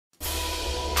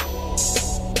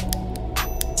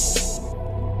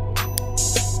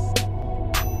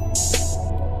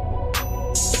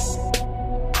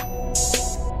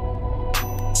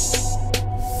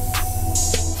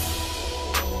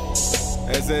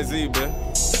SSE, man.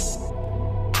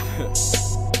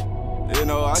 You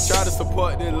know, I try to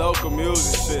support this local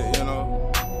music shit, you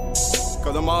know.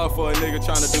 Cause I'm all for a nigga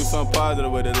trying to do something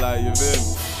positive with his life, you feel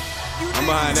me? I'm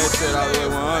behind that shit all the way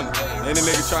 100. Any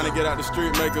nigga trying to get out the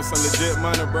street making some legit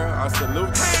money, bro, I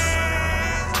salute you.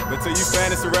 But till you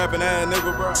fantasy rapping ass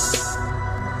nigga, bro,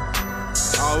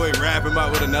 always rapping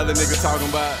about what another nigga talking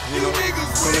about, you know.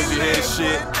 As soon as you hear the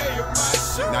shit,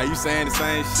 now you saying the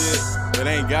same shit, but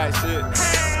ain't got shit.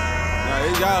 Now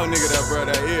it's y'all nigga that, bro,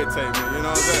 that irritate me, you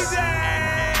know what I'm saying?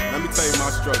 Let me tell you my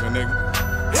struggle, nigga.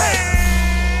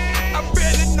 I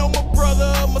barely know my brother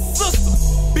or my sister.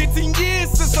 15 years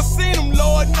since I seen him,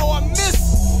 Lord know I miss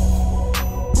him.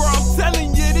 Bro, I'm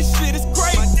telling you, this shit is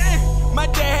crazy. My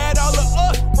dad had all of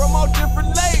us from all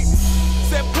different ladies.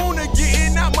 Said Puna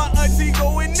getting out, my auntie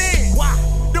going in. Why?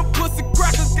 Them pussy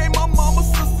crackers gave my mama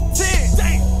sister 10.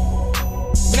 Damn.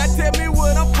 Now tell me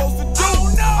what I'm supposed to do.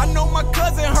 I know my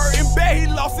cousin hurting bad, he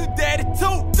lost his daddy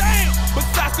too. Damn.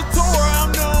 Besides the tour,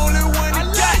 I'm the only one that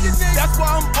got it. That's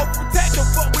why I'm overprotective.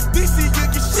 Fuck with DC, you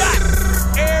get shot.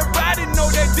 Everybody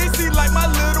know that DC like my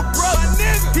little brother.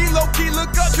 He low-key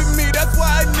look up to me, that's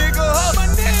why a nigga hug.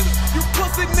 You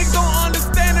pussy niggas don't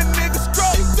understand a nigga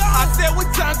struggle. I said with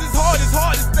times it's hard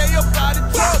to stay up out of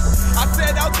trouble. I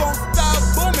said I was gonna stop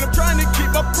booming, I'm trying to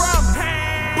keep my promise.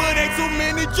 But ain't too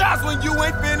many jobs when you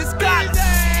ain't finished college.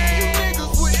 You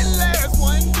niggas wouldn't last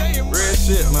one day. Real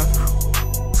shit, man.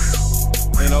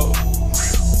 You know.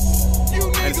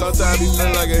 And sometimes you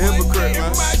feel like a hypocrite,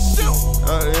 man. You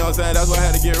know what I'm saying? That's why I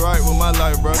had to get right with my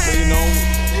life, bro. So, you know,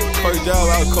 first job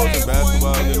I was coaching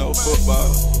basketball, you know, football,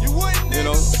 you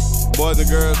know, boys and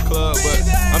girls club. But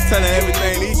I'm telling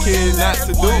everything these kids not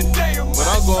to do. But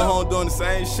I'm going home doing the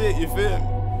same shit, you feel me?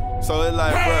 So it's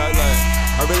like, bro,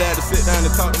 I really had to sit down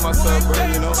and talk to myself, bro,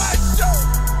 you know.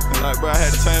 And like, bro, I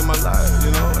had to change my life,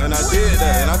 you know. And I did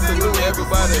that. And I salute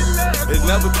everybody. It's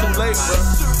never too late, bro.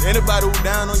 Anybody who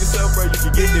down on yourself, bro, you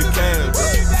can get this cash, bro.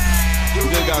 You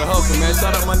just gotta hustle, man.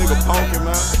 Shout out my nigga Ponk,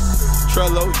 man.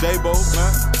 Trello, J-Bo,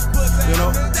 man. You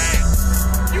know?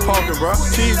 Ponk, bro.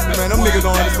 Cheese, man. Them niggas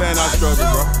don't understand our struggle,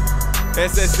 bro.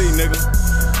 SSE, nigga.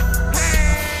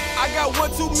 I got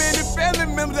one too many family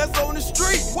members that's on the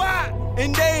street. Why?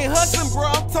 And they ain't hustling, bro.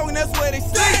 I'm talking that's where they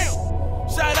sleep.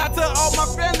 Shout out to all my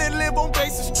family that live on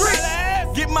Basic Street.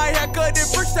 Get my hair cut in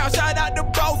Bricktown. Shout out to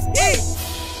Boss E.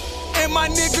 And my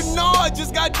nigga Nard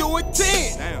just got do it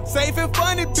 10. Damn. Safe and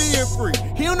funny being free.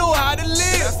 He don't know how to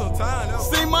live. That's some time, though.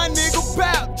 See my nigga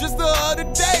Pap just the other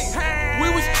day. We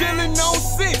was chillin' on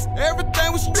 6.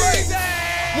 Everything was straight.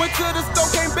 Went to the store,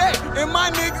 came back, and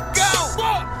my nigga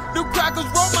gone. Them crackers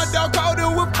wrote my dog, called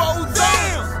him with 4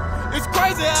 zones. It's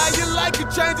crazy how your life can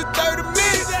change in 30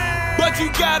 minutes. But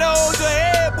you gotta hold your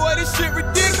head, boy, this shit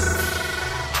ridiculous.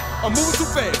 I'm moving too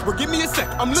fast, bro, give me a sec.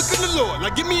 I'm looking to the Lord,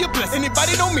 like give me a blessing.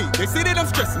 Anybody know me, they see that I'm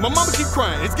stressing. My mama keep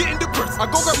crying, it's getting depressing. I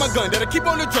go grab my gun, that'll keep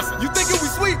on addressing. You thinking we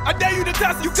sweet? I dare you to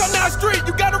test it. You come down the street,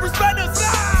 you gotta respect us.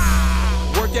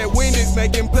 Work at Wendy's,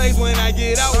 making plays when I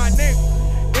get out.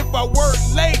 If I work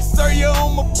late, sir, you're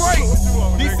on my break.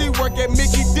 DC work at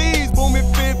Mickey D's, booming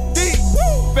 50.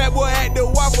 Fat boy at the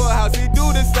Waffle House, he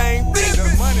do the same thing.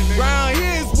 Round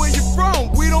here is where you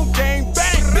from, we don't gang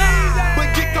bang.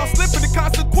 But get caught slipping, the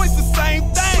consequence the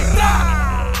same thing.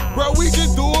 Bro, we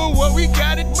just doing what we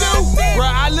gotta do. Bro,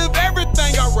 I live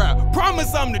everything I rap.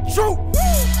 Promise I'm the truth.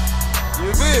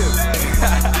 You feel me?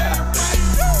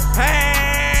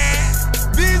 Hey,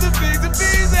 Beezy, Beezy,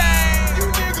 Beezy.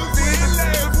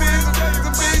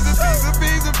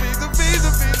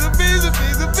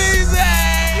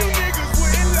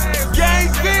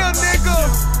 Gainesville, nigga.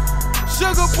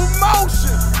 Sugar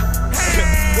promotion.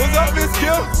 What's up, Miss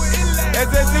Kim?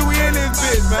 SSE, we in this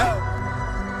bitch, man.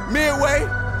 Midway,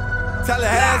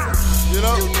 Tallahassee, you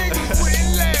know?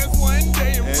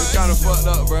 And it's kinda fucked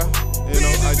up, bro. You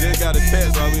know, I just got a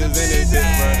text while we was in this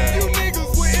bitch, bro.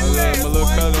 My little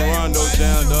cousin Rondo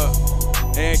jammed up.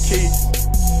 And Keith.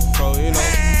 So, you know,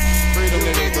 freedom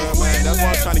niggas, bro, man. That's why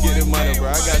I'm trying to get this money, bro.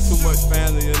 I got too much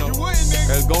family, you know,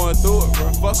 that's going through it, bro.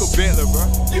 Fuck a Bentley, bro.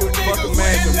 Fuck a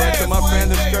mansion, bro. Till my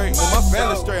family straight. When my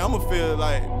family straight, I'ma feel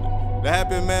like the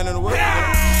happiest man in the world, bro.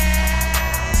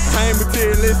 I ain't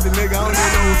materialistic, nigga. I don't even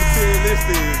know what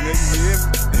materialistic is, nigga. You hear me?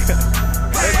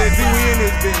 SSE, we in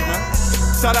this bitch, man.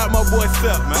 Shout out my boy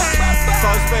Sep, man.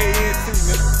 Sauce Fade ENT,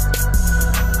 nigga.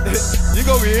 You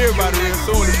gonna be hearing about it real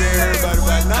soon if you ain't heard about it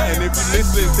right now. And if you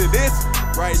listening to this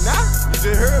right now, you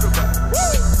just heard about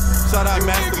it. Shout out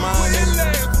Mastermind,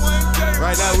 nigga.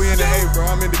 Right now we in the A, bro.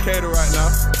 I'm in Decatur right now,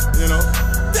 you know.